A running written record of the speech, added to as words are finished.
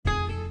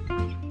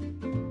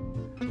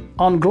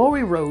On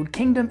Glory Road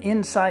Kingdom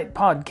Insight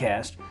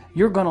Podcast,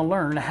 you're going to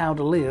learn how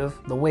to live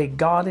the way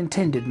God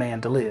intended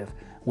man to live,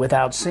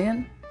 without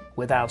sin,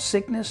 without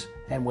sickness,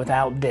 and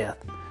without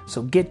death.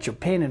 So get your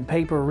pen and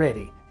paper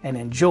ready and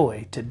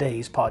enjoy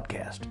today's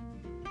podcast.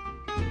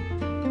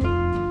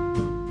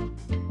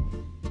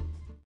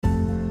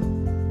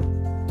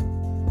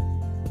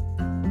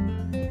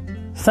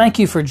 Thank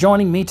you for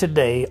joining me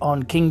today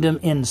on Kingdom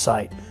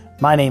Insight.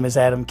 My name is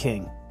Adam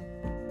King.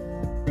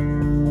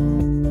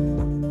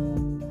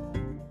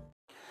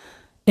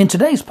 In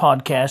today's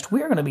podcast,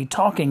 we are going to be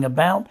talking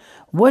about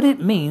what it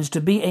means to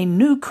be a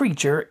new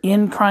creature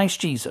in Christ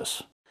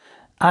Jesus.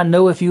 I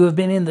know if you have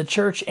been in the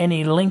church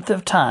any length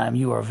of time,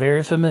 you are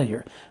very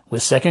familiar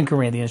with 2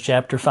 Corinthians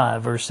chapter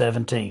 5, verse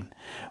 17,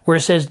 where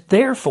it says,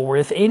 "Therefore,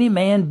 if any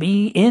man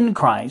be in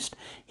Christ,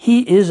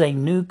 he is a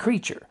new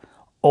creature.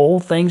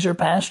 Old things are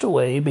passed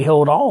away.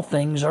 Behold, all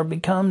things are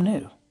become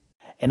new."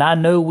 And I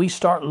know we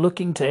start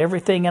looking to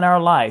everything in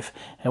our life.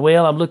 And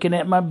well, I'm looking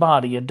at my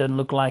body. It doesn't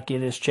look like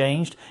it has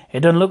changed.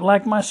 It doesn't look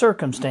like my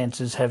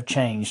circumstances have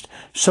changed.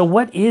 So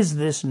what is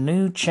this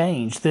new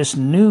change, this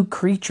new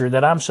creature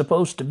that I'm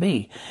supposed to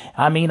be?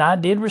 I mean, I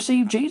did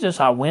receive Jesus.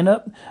 I went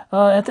up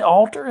at the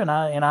altar and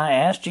I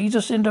asked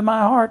Jesus into my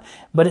heart,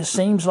 but it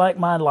seems like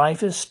my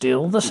life is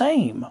still the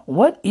same.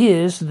 What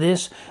is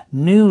this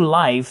new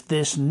life,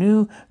 this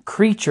new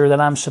creature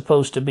that I'm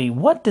supposed to be?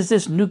 What does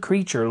this new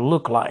creature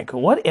look like?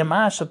 What am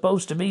I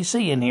supposed to be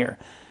seeing here?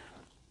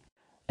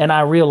 And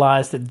I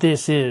realize that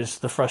this is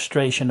the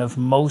frustration of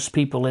most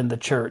people in the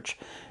church.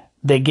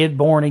 They get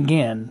born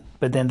again,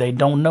 but then they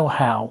don't know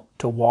how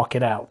to walk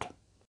it out.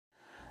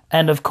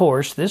 And of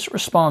course, this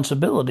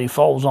responsibility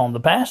falls on the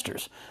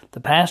pastors. The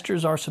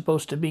pastors are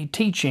supposed to be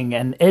teaching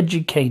and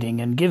educating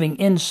and giving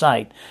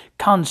insight,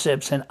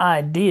 concepts, and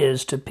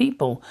ideas to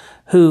people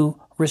who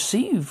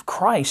receive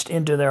Christ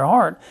into their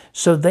heart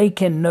so they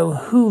can know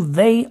who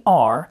they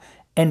are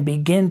and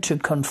begin to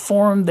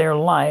conform their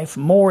life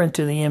more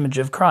into the image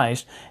of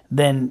Christ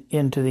than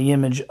into the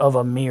image of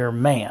a mere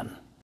man.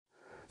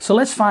 So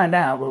let's find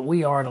out what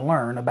we are to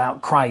learn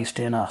about Christ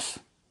in us.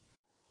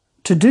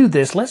 To do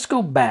this, let's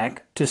go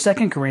back to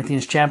 2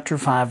 Corinthians chapter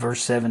 5,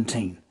 verse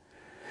 17.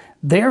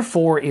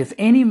 "Therefore, if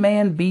any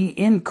man be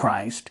in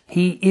Christ,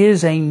 he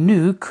is a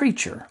new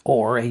creature,"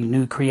 or a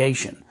new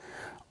creation.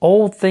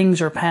 "Old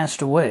things are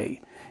passed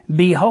away.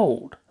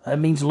 Behold," that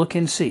means look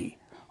and see,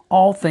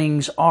 "all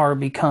things are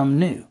become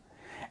new.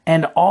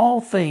 And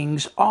all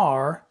things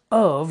are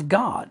of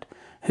God,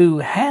 who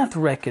hath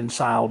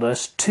reconciled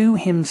us to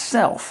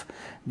himself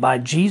by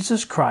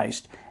Jesus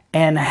Christ,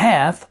 and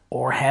hath,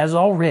 or has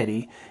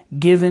already,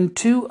 given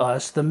to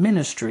us the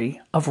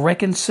ministry of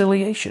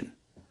reconciliation."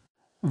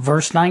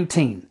 Verse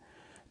 19,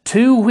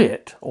 "To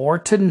wit," or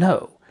to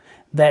know,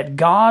 "that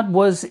God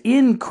was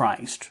in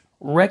Christ,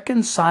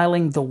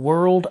 reconciling the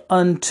world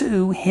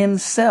unto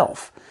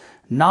himself,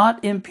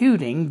 not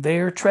imputing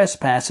their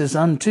trespasses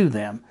unto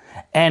them,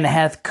 and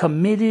hath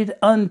committed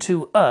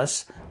unto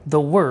us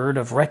the word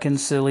of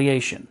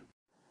reconciliation."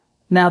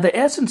 Now, the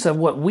essence of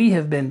what we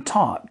have been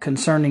taught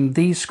concerning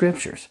these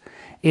scriptures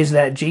is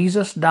that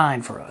Jesus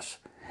died for us,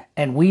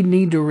 and we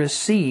need to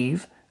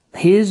receive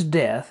his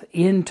death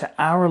into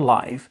our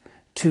life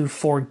to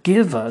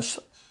forgive us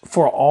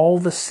for all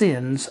the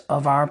sins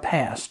of our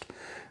past,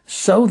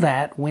 so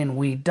that when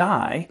we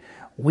die,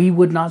 we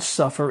would not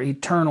suffer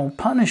eternal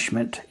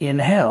punishment in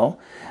hell,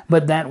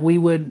 but that we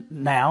would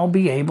now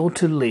be able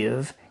to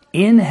live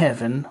in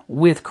heaven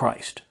with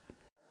Christ.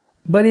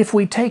 But if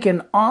we take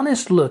an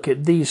honest look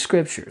at these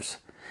scriptures,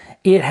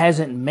 it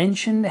hasn't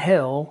mentioned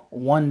hell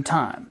one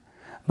time.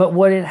 But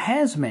what it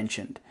has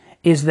mentioned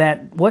is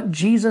that what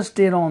Jesus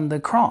did on the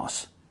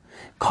cross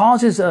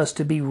causes us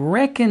to be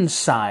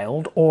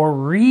reconciled or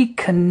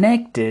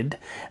reconnected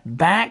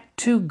back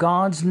to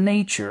God's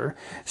nature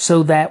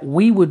so that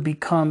we would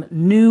become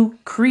new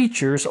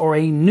creatures or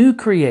a new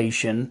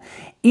creation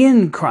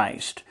in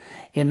Christ.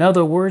 In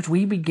other words,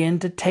 we begin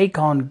to take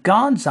on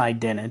God's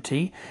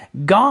identity,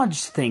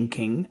 God's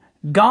thinking,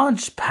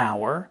 God's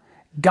power,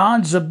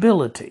 God's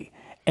ability.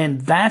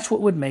 And that's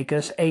what would make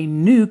us a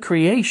new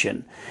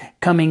creation,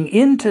 coming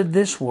into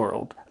this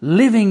world,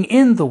 living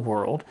in the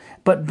world,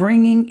 but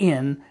bringing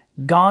in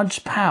God's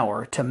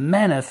power to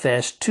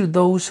manifest to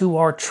those who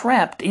are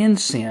trapped in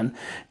sin,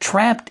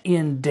 trapped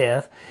in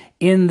death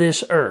in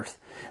this earth.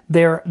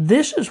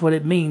 This is what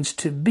it means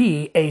to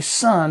be a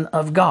son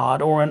of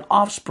God or an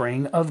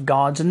offspring of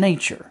God's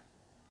nature.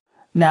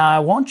 Now, I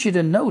want you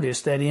to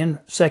notice that in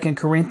 2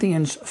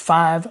 Corinthians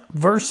 5,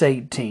 verse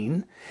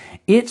 18,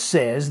 it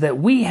says that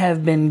we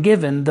have been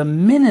given the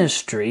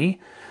ministry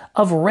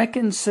of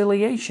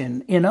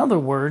reconciliation. In other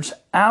words,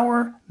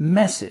 our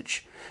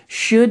message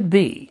should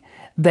be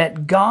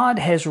that God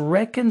has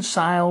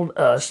reconciled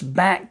us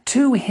back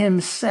to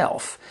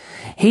himself.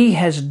 He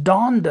has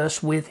donned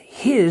us with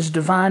his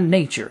divine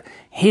nature,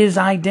 his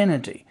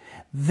identity.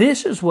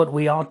 This is what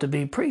we ought to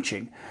be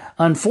preaching.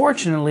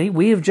 Unfortunately,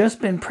 we have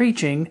just been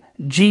preaching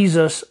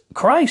Jesus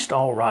Christ,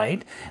 all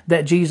right,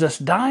 that Jesus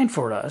died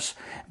for us,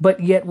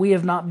 but yet we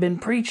have not been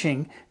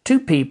preaching to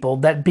people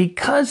that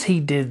because He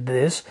did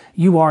this,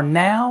 you are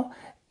now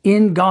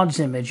in God's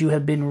image. You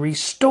have been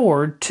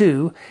restored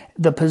to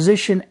the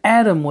position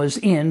Adam was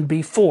in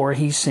before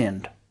he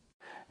sinned.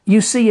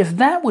 You see, if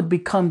that would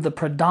become the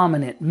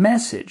predominant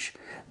message,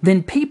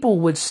 then people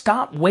would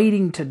stop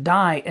waiting to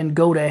die and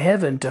go to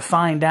heaven to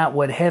find out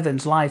what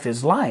heaven's life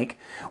is like.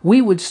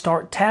 We would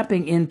start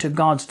tapping into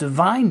God's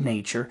divine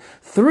nature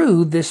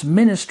through this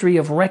ministry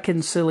of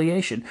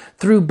reconciliation,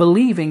 through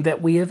believing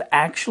that we have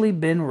actually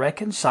been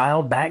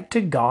reconciled back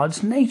to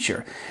God's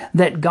nature,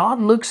 that God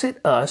looks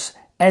at us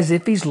as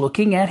if He's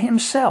looking at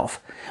Himself.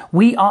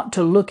 We ought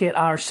to look at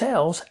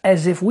ourselves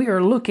as if we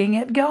are looking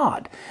at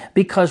God,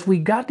 because we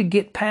got to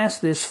get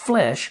past this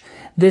flesh.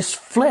 This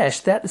flesh,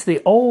 that's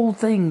the old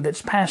thing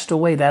that's passed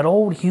away, that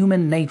old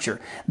human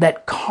nature,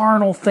 that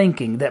carnal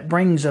thinking that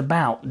brings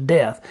about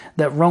death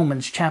that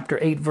Romans chapter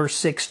 8 verse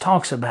 6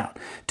 talks about.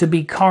 To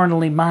be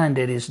carnally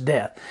minded is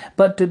death,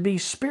 but to be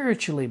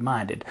spiritually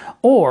minded,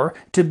 or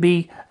to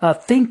be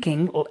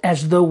thinking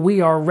as though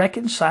we are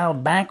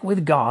reconciled back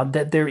with God,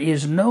 that there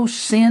is no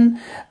sin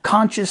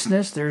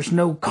consciousness, there's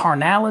no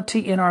carnality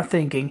in our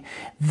thinking.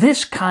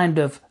 This kind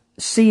of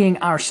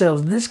seeing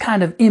ourselves, this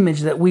kind of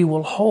image that we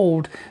will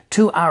hold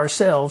to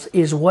ourselves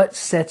is what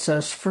sets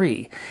us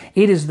free.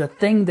 It is the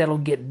thing that'll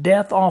get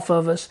death off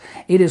of us.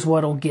 It is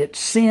what'll get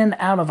sin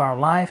out of our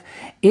life.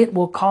 It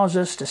will cause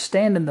us to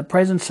stand in the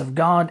presence of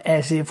God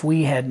as if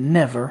we had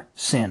never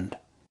sinned.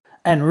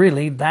 And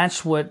really,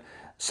 that's what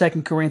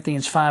 2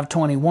 Corinthians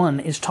 5:21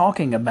 is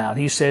talking about.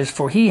 He says,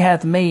 "For He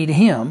hath made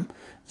Him,"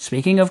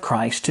 speaking of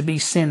Christ, "to be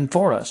sin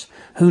for us,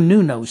 who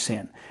knew no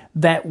sin,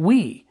 that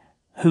we,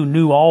 who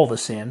knew all the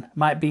sin,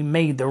 might be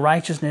made the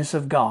righteousness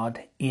of God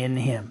in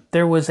Him."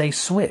 There was a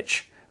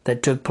switch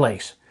that took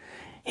place.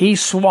 He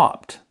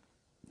swapped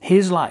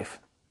His life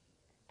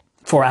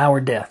for our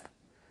death.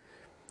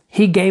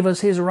 He gave us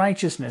His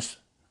righteousness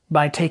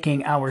by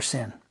taking our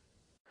sin.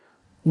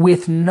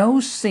 With no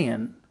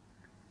sin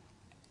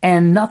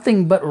and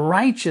nothing but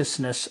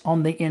righteousness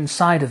on the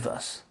inside of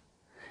us,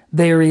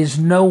 there is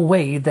no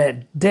way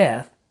that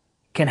death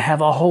can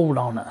have a hold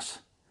on us.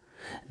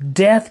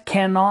 Death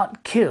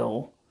cannot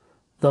kill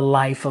the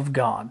life of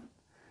God.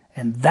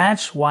 And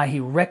that's why He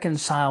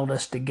reconciled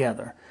us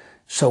together,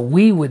 so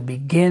we would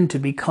begin to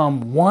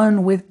become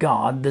one with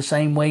God the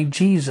same way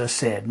Jesus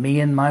said, "Me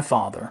and my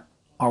Father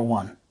are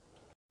one."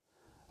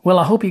 Well,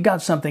 I hope you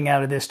got something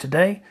out of this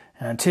today.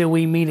 And until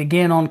we meet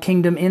again on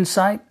Kingdom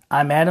Insight,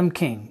 I'm Adam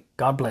King.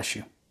 God bless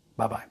you.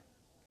 Bye-bye.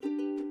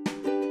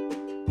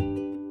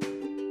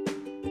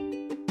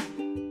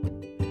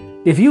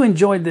 If you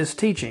enjoyed this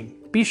teaching,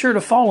 be sure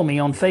to follow me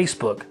on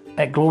Facebook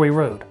at Glory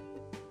Road.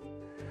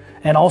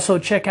 And also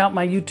check out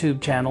my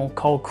YouTube channel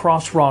called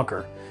Cross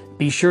Rocker.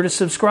 Be sure to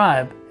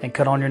subscribe and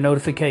cut on your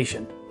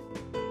notification.